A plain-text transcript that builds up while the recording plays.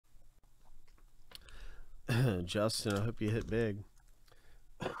Justin, I hope you hit big.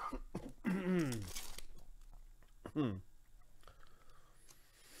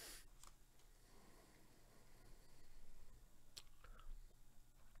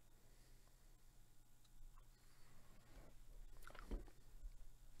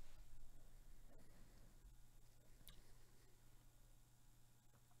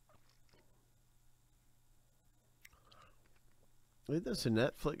 Isn't this a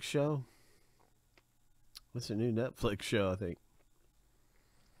Netflix show? It's a new Netflix show, I think.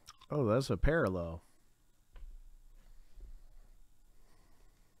 Oh, that's a parallel.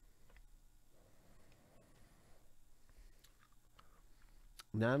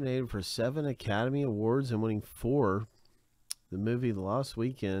 Nominated for 7 Academy Awards and winning 4. The movie The Lost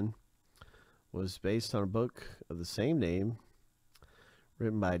Weekend was based on a book of the same name,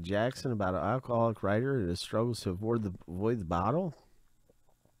 written by Jackson about an alcoholic writer and his struggles to avoid the bottle.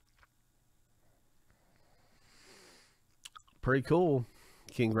 Pretty cool.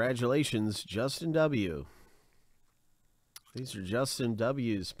 Congratulations, Justin W. These are Justin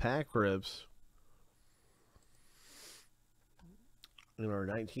W.'s pack rips in our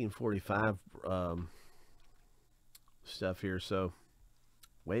 1945 stuff here. So,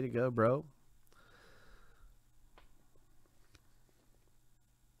 way to go, bro.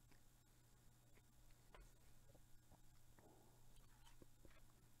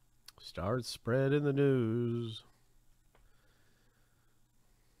 Start spreading the news.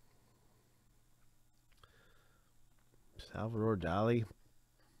 Salvador Dali.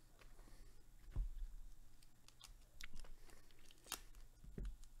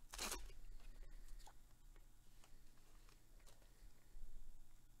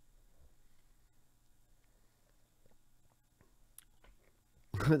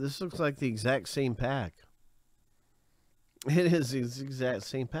 This looks like the exact same pack. It is the exact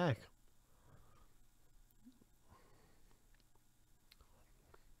same pack.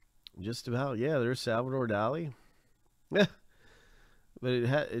 Just about, yeah. There's Salvador Dali. Yeah, but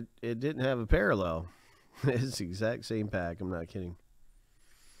it didn't have a parallel. It's the exact same pack. I'm not kidding.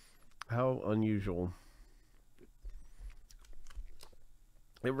 How unusual.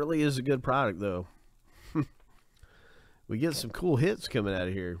 It really is a good product, though. We get some cool hits coming out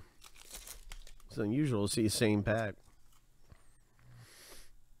of here. It's unusual to see the same pack.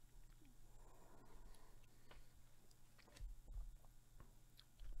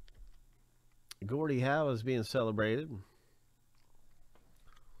 Gordie Howe is being celebrated.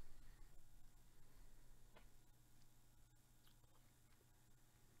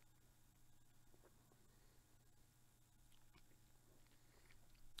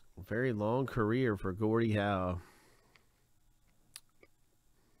 Very long career for Gordie Howe.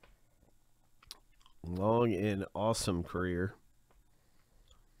 Long and awesome career.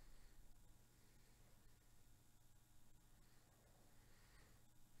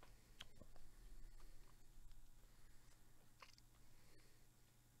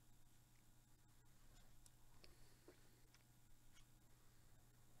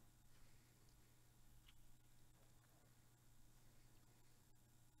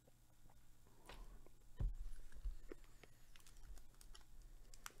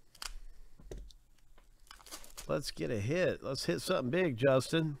 Let's get a hit. Let's hit something big,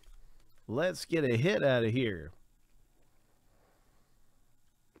 Justin. Let's get a hit out of here.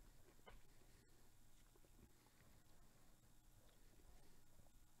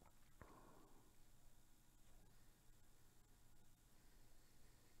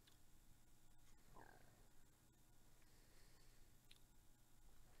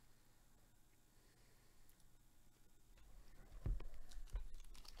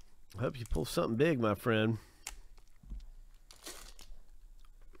 I hope you pull something big, my friend.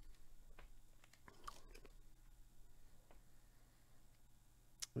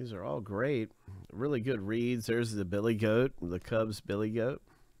 These are all great. Really good reads. There's the Billy Goat, the Cubs Billy Goat.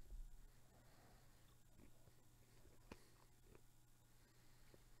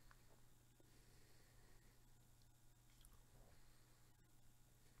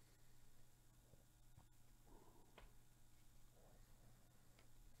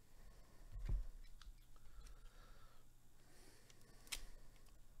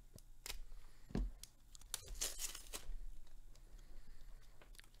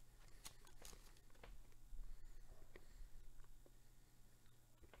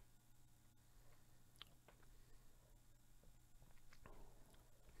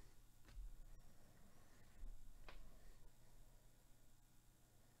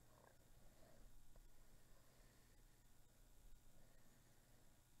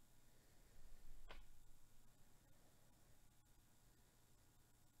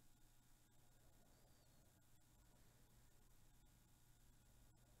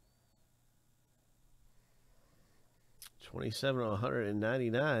 27 of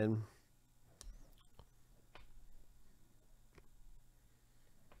 199.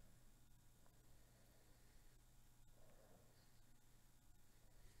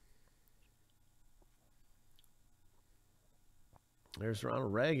 There's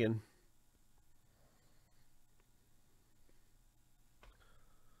Ronald Reagan.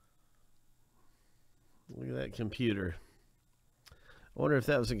 Look at that computer. I wonder if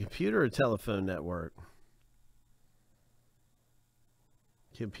that was a computer or telephone network.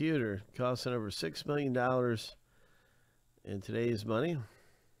 Computer costing over $6 million in today's money.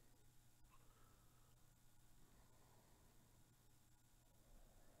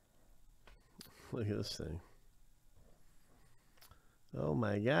 Look at this thing. Oh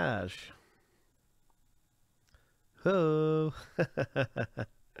my gosh. Oh.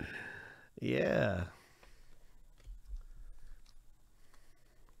 Yeah.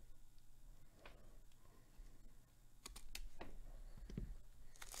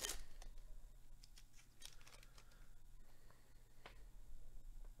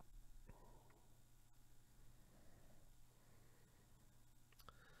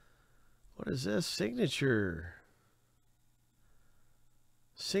 What is this? Signature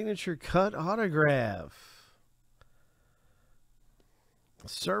cut autograph.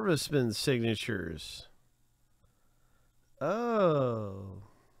 Serviceman signatures. Oh.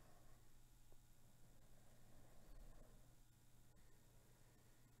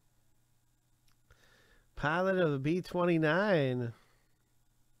 Pilot of a B-29.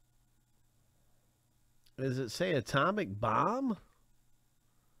 Does it say atomic bomb?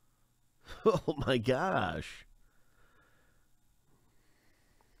 Oh my gosh.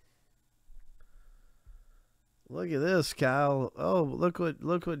 Look at this, Kyle. Oh, look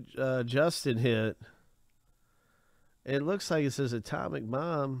what Justin hit. It looks like it says atomic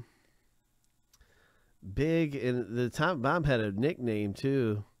bomb. Big, and the atomic bomb had a nickname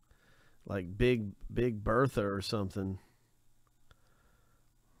too, like Big Bertha or something.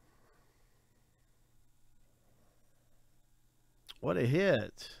 What a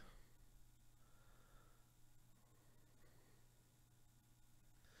hit.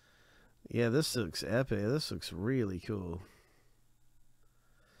 Yeah, this looks epic. This looks really cool.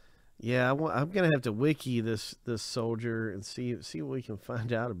 Yeah, I'm gonna have to wiki this soldier and see what we can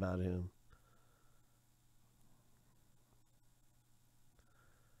find out about him.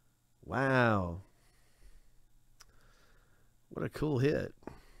 Wow, what a cool hit,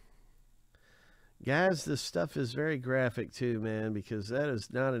 guys! This stuff is very graphic too, man, because that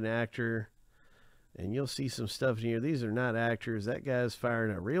is not an actor. And you'll see some stuff in here. These are not actors. That guy's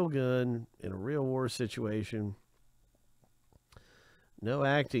firing a real gun in a real war situation. No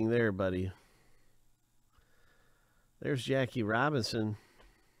acting there, buddy. There's Jackie Robinson.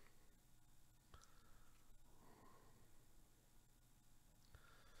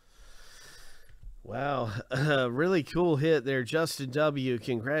 Wow. Really cool hit there, Justin W.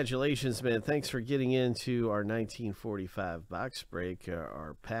 Congratulations, man. Thanks for getting into our 1945 box break,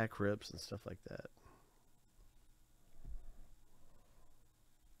 our pack rips and stuff like that.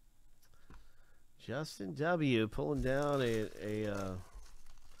 Justin W. pulling down a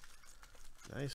nice